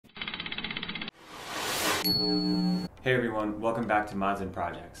Hey everyone, welcome back to Mods and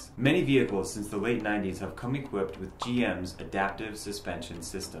Projects. Many vehicles since the late 90s have come equipped with GM's adaptive suspension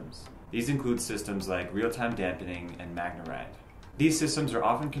systems. These include systems like real-time dampening and MagneRide. These systems are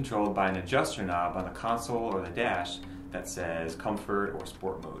often controlled by an adjuster knob on the console or the dash that says Comfort or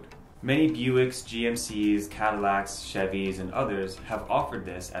Sport Mode. Many Buicks, GMCs, Cadillacs, Chevys, and others have offered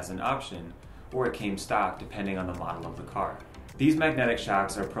this as an option, or it came stock depending on the model of the car. These magnetic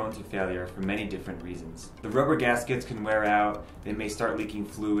shocks are prone to failure for many different reasons. The rubber gaskets can wear out, they may start leaking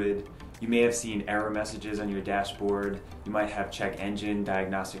fluid, you may have seen error messages on your dashboard, you might have check engine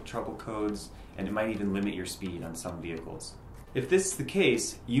diagnostic trouble codes, and it might even limit your speed on some vehicles. If this is the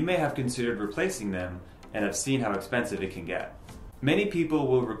case, you may have considered replacing them and have seen how expensive it can get. Many people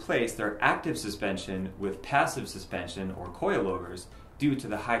will replace their active suspension with passive suspension or coilovers due to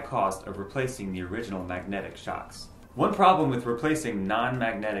the high cost of replacing the original magnetic shocks. One problem with replacing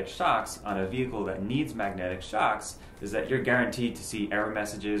non-magnetic shocks on a vehicle that needs magnetic shocks is that you're guaranteed to see error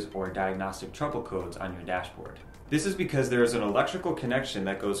messages or diagnostic trouble codes on your dashboard. This is because there is an electrical connection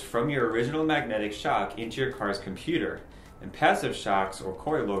that goes from your original magnetic shock into your car's computer, and passive shocks or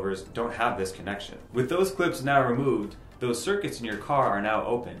coilovers don't have this connection. With those clips now removed, those circuits in your car are now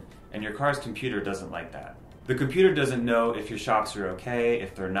open, and your car's computer doesn't like that. The computer doesn't know if your shocks are okay,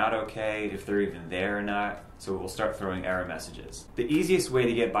 if they're not okay, if they're even there or not, so it will start throwing error messages. The easiest way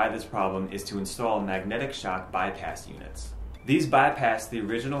to get by this problem is to install magnetic shock bypass units. These bypass the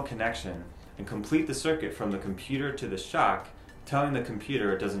original connection and complete the circuit from the computer to the shock, telling the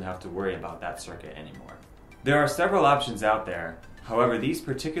computer it doesn't have to worry about that circuit anymore. There are several options out there. However, these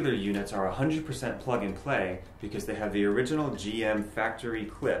particular units are 100% plug and play because they have the original GM factory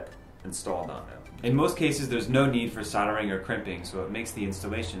clip installed on them. In most cases, there's no need for soldering or crimping, so it makes the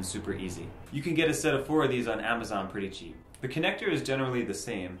installation super easy. You can get a set of 4 of these on Amazon pretty cheap. The connector is generally the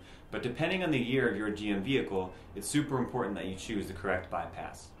same, but depending on the year of your GM vehicle, it's super important that you choose the correct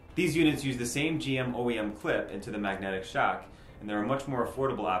bypass. These units use the same GM OEM clip into the magnetic shock, and they're a much more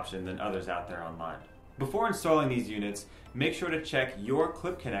affordable option than others out there online. Before installing these units, make sure to check your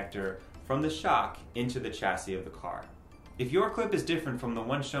clip connector from the shock into the chassis of the car. If your clip is different from the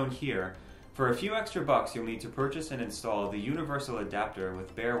one shown here, for a few extra bucks you'll need to purchase and install the universal adapter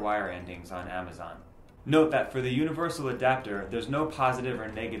with bare wire endings on Amazon. Note that for the universal adapter, there's no positive or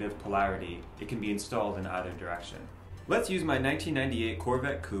negative polarity. It can be installed in either direction. Let's use my 1998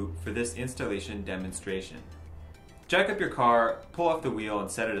 Corvette Coupe for this installation demonstration. Jack up your car, pull off the wheel, and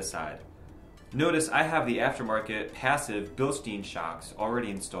set it aside. Notice I have the aftermarket passive Bilstein shocks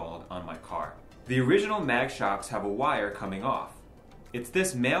already installed on my car. The original mag shocks have a wire coming off. It's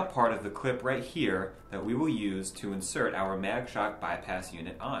this male part of the clip right here that we will use to insert our mag shock bypass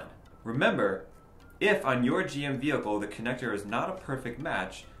unit on. Remember, if on your GM vehicle the connector is not a perfect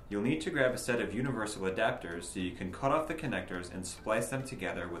match, you'll need to grab a set of universal adapters so you can cut off the connectors and splice them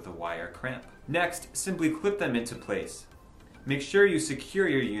together with a wire crimp. Next, simply clip them into place. Make sure you secure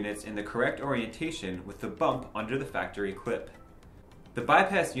your units in the correct orientation with the bump under the factory clip. The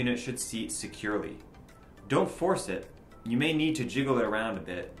bypass unit should seat securely. Don't force it. You may need to jiggle it around a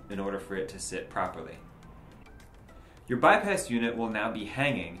bit in order for it to sit properly. Your bypass unit will now be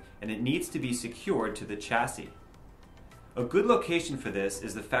hanging and it needs to be secured to the chassis. A good location for this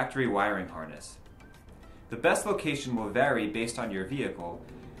is the factory wiring harness. The best location will vary based on your vehicle.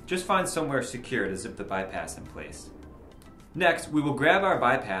 Just find somewhere secure to zip the bypass in place. Next, we will grab our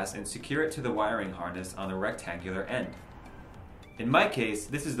bypass and secure it to the wiring harness on the rectangular end. In my case,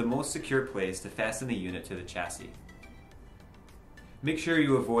 this is the most secure place to fasten the unit to the chassis. Make sure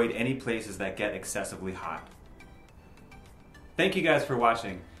you avoid any places that get excessively hot. Thank you guys for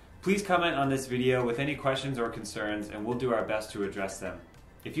watching. Please comment on this video with any questions or concerns and we'll do our best to address them.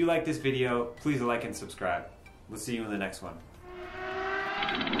 If you like this video, please like and subscribe. We'll see you in the next one.